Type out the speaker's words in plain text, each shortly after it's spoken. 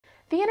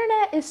The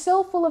internet is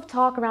so full of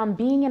talk around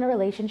being in a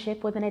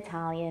relationship with an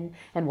Italian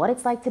and what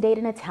it's like to date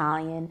an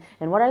Italian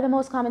and what are the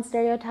most common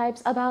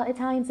stereotypes about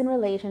Italians in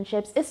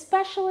relationships,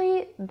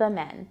 especially the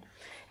men.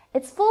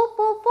 It's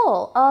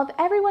full of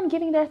everyone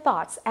giving their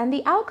thoughts, and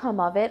the outcome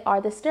of it are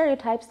the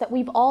stereotypes that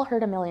we've all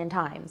heard a million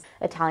times.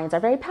 Italians are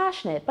very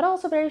passionate, but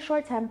also very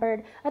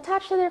short-tempered,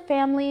 attached to their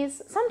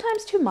families,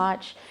 sometimes too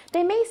much.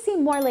 They may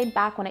seem more laid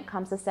back when it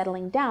comes to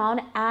settling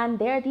down, and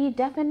they're the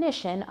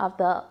definition of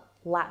the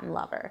Latin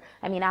lover.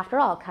 I mean, after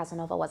all,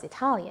 Casanova was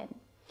Italian.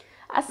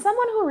 As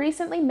someone who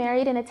recently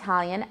married an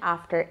Italian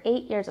after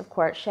 8 years of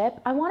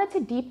courtship, I wanted to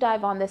deep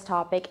dive on this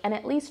topic and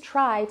at least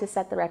try to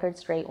set the record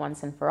straight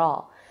once and for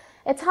all.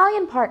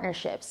 Italian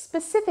partnerships,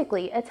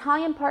 specifically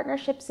Italian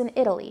partnerships in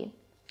Italy,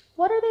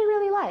 what are they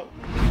really like?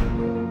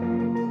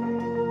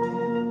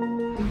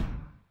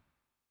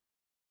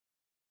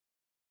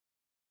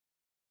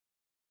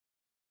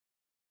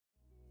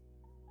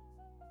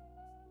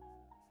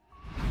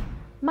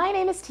 My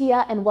name is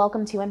Tia and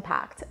welcome to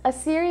Unpacked, a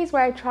series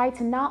where I try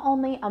to not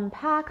only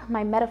unpack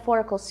my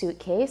metaphorical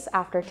suitcase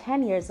after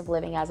 10 years of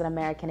living as an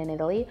American in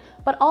Italy,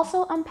 but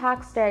also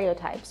unpack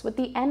stereotypes with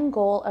the end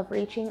goal of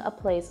reaching a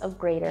place of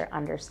greater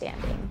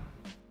understanding.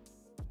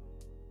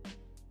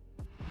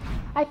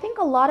 I think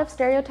a lot of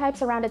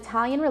stereotypes around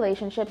Italian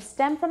relationships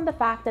stem from the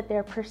fact that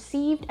they're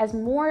perceived as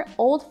more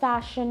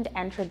old-fashioned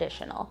and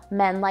traditional.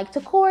 Men like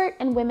to court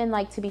and women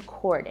like to be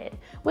courted,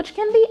 which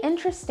can be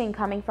interesting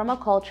coming from a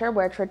culture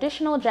where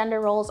traditional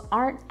gender roles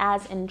aren't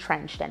as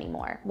entrenched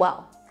anymore.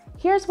 Well,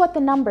 here's what the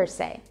numbers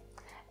say.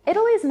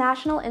 Italy's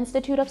National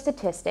Institute of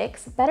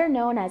Statistics, better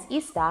known as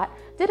Istat,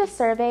 did a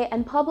survey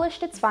and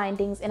published its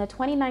findings in a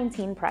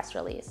 2019 press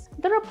release.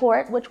 The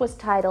report, which was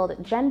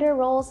titled Gender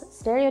Roles,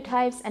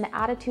 Stereotypes, and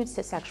Attitudes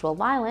to Sexual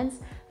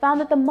Violence,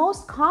 found that the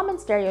most common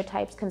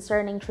stereotypes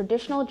concerning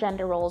traditional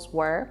gender roles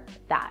were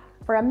that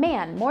for a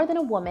man more than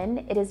a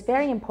woman, it is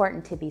very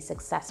important to be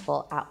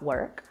successful at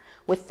work,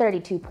 with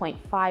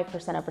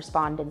 32.5% of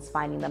respondents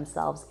finding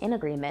themselves in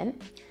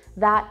agreement,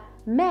 that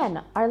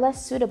men are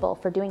less suitable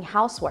for doing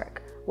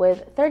housework,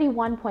 with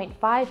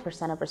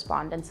 31.5% of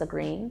respondents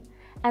agreeing,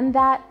 and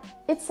that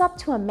it's up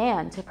to a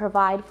man to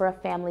provide for a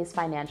family's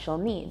financial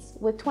needs,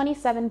 with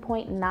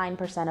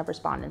 27.9% of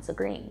respondents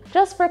agreeing.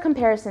 Just for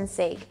comparison's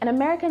sake, an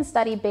American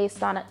study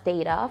based on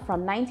data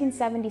from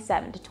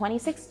 1977 to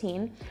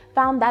 2016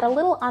 found that a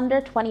little under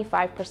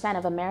 25%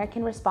 of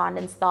American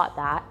respondents thought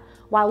that,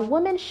 while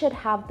women should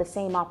have the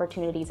same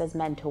opportunities as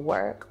men to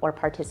work or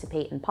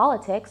participate in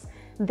politics,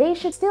 they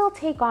should still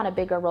take on a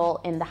bigger role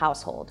in the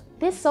household.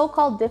 This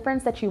so-called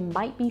difference that you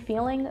might be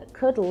feeling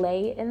could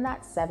lay in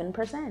that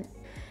 7%.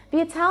 The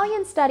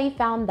Italian study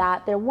found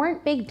that there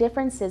weren't big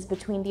differences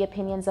between the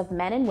opinions of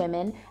men and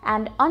women,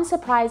 and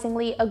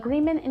unsurprisingly,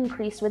 agreement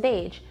increased with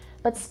age,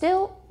 but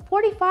still,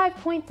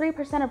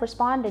 45.3% of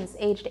respondents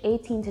aged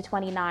 18 to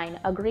 29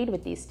 agreed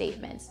with these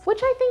statements,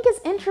 which I think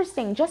is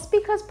interesting just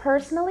because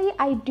personally,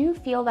 I do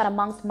feel that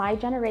amongst my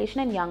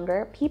generation and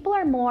younger, people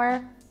are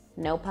more,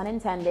 no pun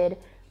intended,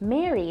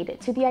 married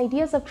to the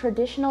ideas of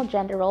traditional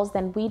gender roles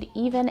than we'd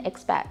even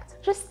expect.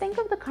 Just think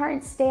of the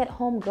current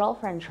stay-at-home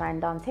girlfriend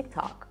trend on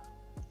TikTok.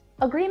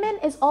 Agreement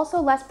is also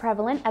less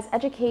prevalent as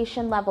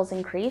education levels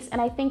increase,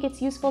 and I think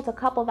it's useful to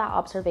couple that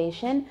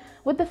observation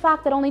with the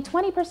fact that only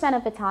 20%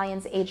 of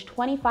Italians aged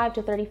 25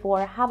 to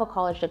 34 have a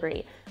college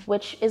degree,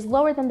 which is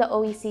lower than the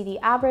OECD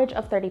average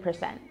of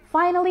 30%.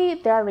 Finally,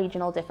 there are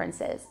regional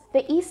differences.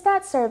 The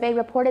Istat survey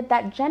reported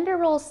that gender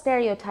role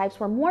stereotypes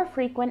were more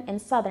frequent in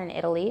southern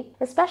Italy,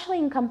 especially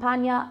in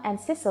Campania and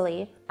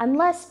Sicily, and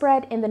less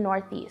spread in the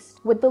northeast,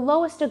 with the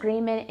lowest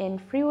agreement in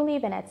Friuli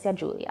Venezia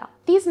Giulia.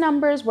 These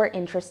numbers were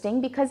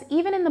interesting because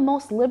even in the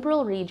most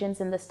liberal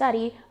regions in the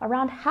study,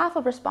 around half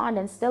of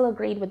respondents still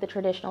agreed with the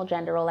traditional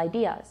gender role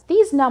ideas.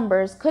 These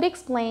numbers could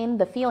explain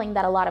the feeling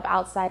that a lot of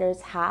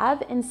outsiders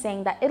have in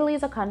saying that Italy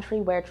is a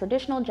country where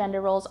traditional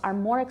gender roles are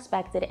more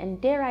expected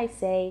and, dare I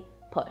say,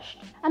 pushed.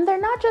 And they're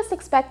not just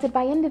expected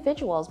by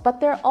individuals, but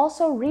they're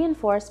also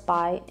reinforced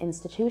by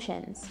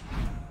institutions.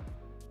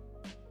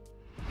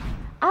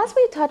 As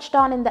we touched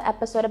on in the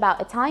episode about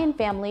Italian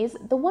families,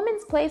 the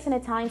woman's place in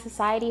Italian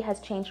society has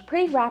changed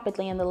pretty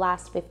rapidly in the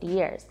last 50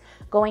 years,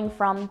 going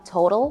from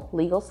total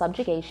legal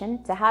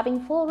subjugation to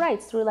having full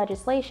rights through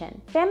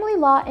legislation. Family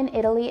law in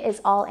Italy is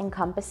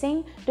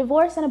all-encompassing.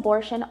 Divorce and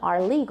abortion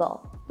are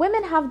legal.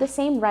 Women have the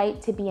same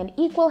right to be an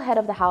equal head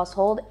of the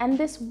household, and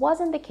this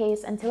wasn't the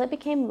case until it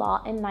became law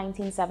in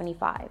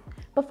 1975.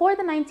 Before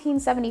the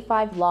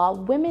 1975 law,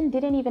 women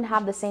didn't even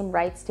have the same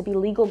rights to be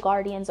legal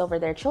guardians over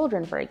their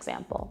children, for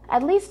example.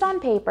 At least on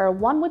paper,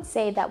 one would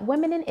say that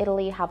women in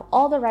Italy have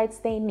all the rights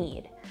they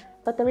need.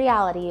 But the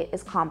reality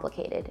is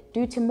complicated,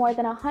 due to more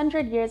than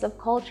 100 years of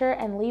culture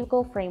and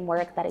legal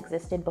framework that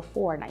existed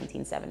before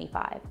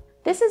 1975.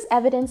 This is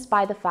evidenced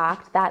by the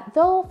fact that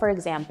though, for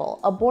example,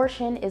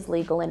 abortion is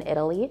legal in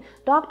Italy,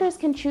 doctors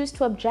can choose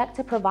to object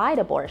to provide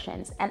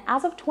abortions, and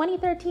as of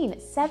 2013,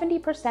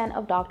 70%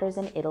 of doctors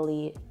in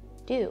Italy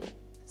do.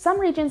 Some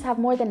regions have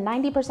more than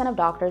 90% of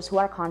doctors who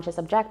are conscious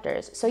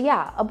objectors, so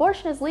yeah,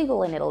 abortion is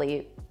legal in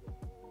Italy,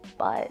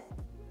 but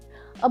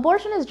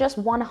Abortion is just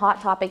one hot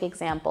topic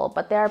example,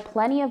 but there are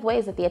plenty of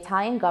ways that the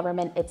Italian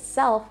government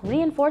itself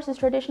reinforces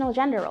traditional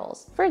gender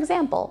roles. For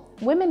example,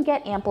 women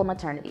get ample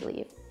maternity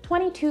leave,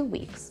 22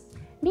 weeks.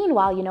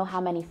 Meanwhile, you know how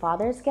many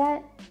fathers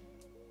get?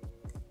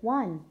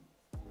 1.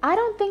 I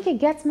don't think it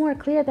gets more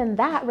clear than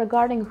that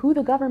regarding who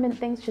the government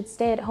thinks should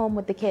stay at home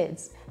with the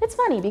kids. It's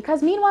funny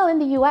because meanwhile in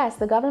the US,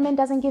 the government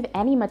doesn't give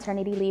any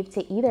maternity leave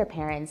to either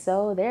parent,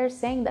 so they're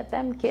saying that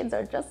them kids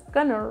are just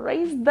gonna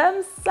raise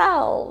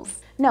themselves.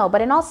 No,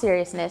 but in all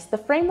seriousness, the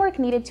framework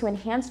needed to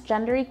enhance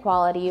gender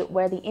equality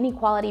where the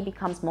inequality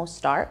becomes most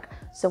stark,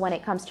 so when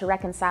it comes to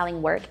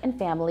reconciling work and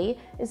family,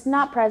 is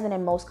not present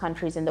in most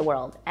countries in the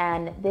world,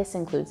 and this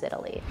includes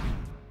Italy.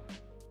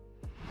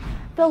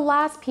 The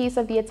last piece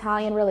of the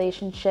Italian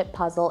relationship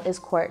puzzle is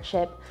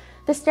courtship.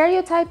 The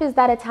stereotype is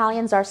that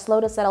Italians are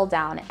slow to settle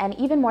down and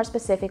even more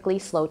specifically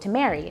slow to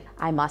marry.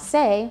 I must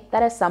say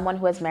that as someone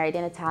who has married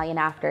an Italian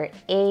after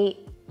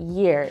 8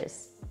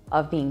 years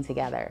of being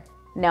together.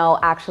 No,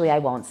 actually I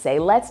won't say.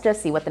 Let's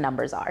just see what the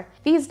numbers are.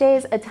 These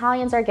days,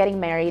 Italians are getting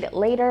married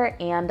later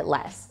and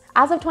less.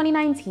 As of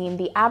 2019,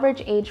 the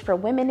average age for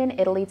women in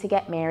Italy to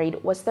get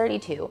married was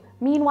 32.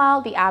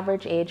 Meanwhile, the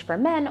average age for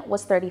men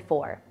was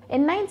 34.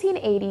 In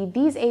 1980,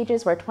 these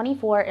ages were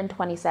 24 and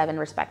 27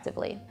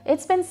 respectively.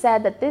 It's been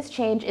said that this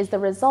change is the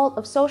result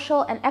of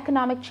social and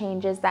economic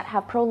changes that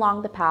have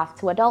prolonged the path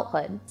to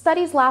adulthood.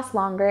 Studies last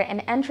longer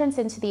and entrance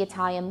into the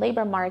Italian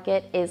labor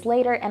market is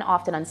later and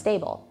often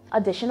unstable.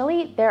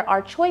 Additionally, there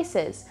are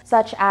choices,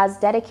 such as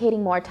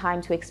dedicating more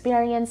time to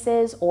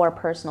experiences or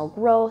personal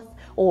growth,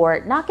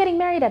 or not getting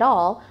married at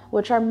all,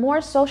 which are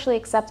more socially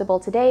acceptable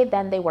today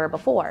than they were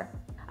before.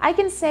 I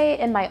can say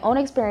in my own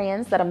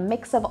experience that a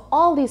mix of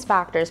all these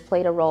factors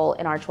played a role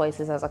in our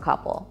choices as a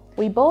couple.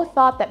 We both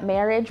thought that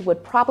marriage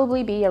would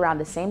probably be around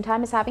the same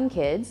time as having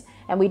kids,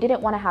 and we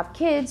didn't want to have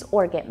kids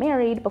or get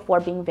married before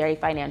being very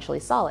financially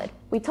solid.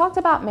 We talked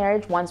about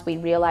marriage once we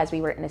realized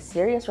we were in a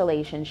serious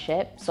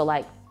relationship, so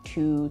like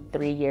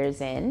 2-3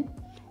 years in.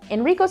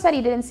 Enrico said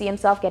he didn't see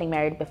himself getting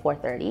married before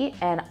 30,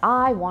 and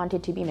I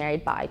wanted to be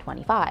married by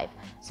 25.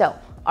 So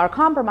our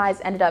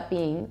compromise ended up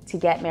being to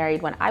get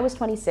married when I was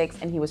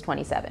 26 and he was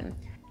 27.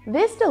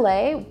 This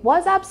delay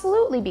was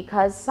absolutely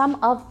because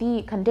some of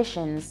the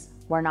conditions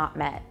were not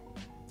met.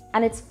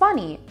 And it's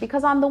funny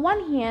because on the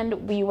one hand,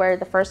 we were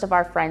the first of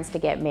our friends to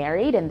get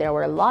married and there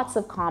were lots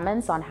of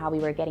comments on how we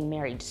were getting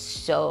married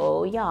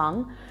so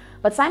young.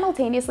 But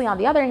simultaneously, on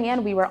the other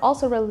hand, we were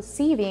also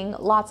receiving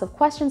lots of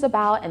questions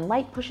about and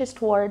light pushes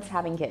towards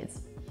having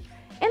kids.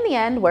 In the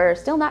end, we're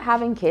still not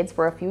having kids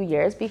for a few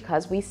years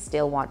because we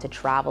still want to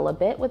travel a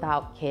bit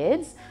without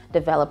kids,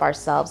 develop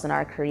ourselves and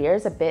our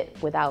careers a bit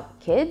without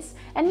kids,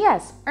 and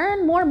yes,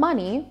 earn more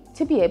money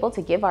to be able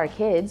to give our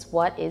kids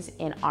what is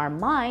in our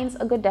minds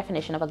a good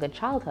definition of a good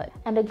childhood.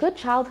 And a good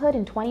childhood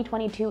in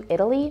 2022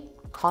 Italy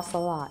costs a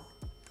lot.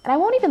 And I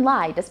won't even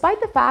lie,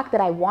 despite the fact that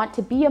I want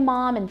to be a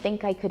mom and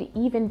think I could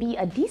even be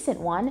a decent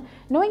one,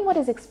 knowing what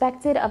is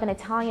expected of an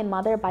Italian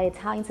mother by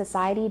Italian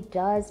society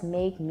does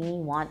make me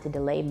want to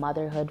delay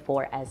motherhood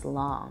for as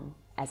long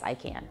as I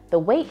can. The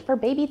wait for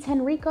baby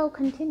Tenrico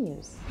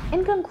continues.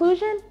 In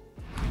conclusion,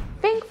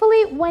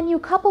 thankfully, when you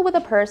couple with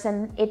a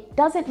person, it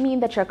doesn't mean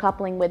that you're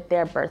coupling with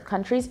their birth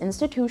country's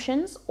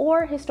institutions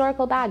or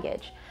historical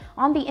baggage.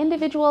 On the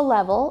individual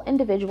level,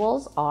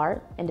 individuals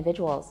are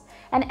individuals,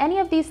 and any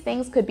of these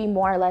things could be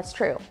more or less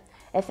true.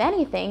 If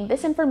anything,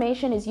 this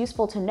information is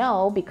useful to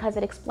know because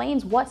it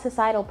explains what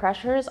societal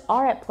pressures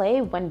are at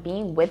play when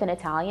being with an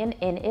Italian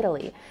in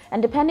Italy.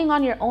 And depending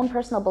on your own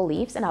personal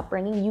beliefs and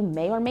upbringing, you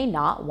may or may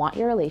not want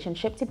your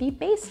relationship to be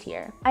based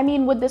here. I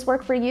mean, would this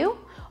work for you?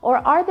 Or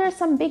are there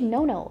some big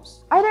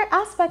no-nos? Are there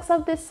aspects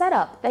of this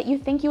setup that you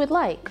think you would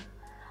like?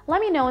 Let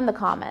me know in the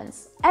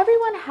comments.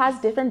 Everyone has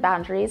different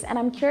boundaries and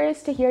I'm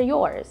curious to hear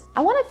yours.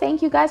 I want to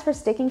thank you guys for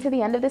sticking to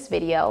the end of this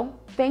video.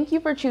 Thank you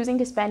for choosing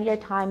to spend your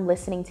time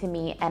listening to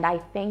me, and I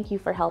thank you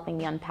for helping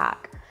me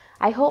unpack.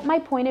 I hope my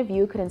point of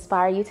view could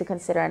inspire you to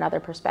consider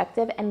another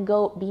perspective and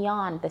go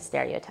beyond the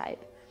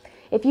stereotype.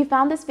 If you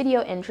found this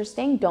video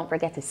interesting, don't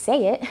forget to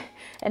say it,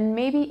 and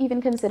maybe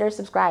even consider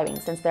subscribing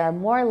since there are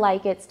more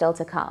like it still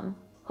to come.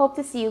 Hope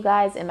to see you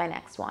guys in my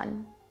next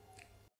one.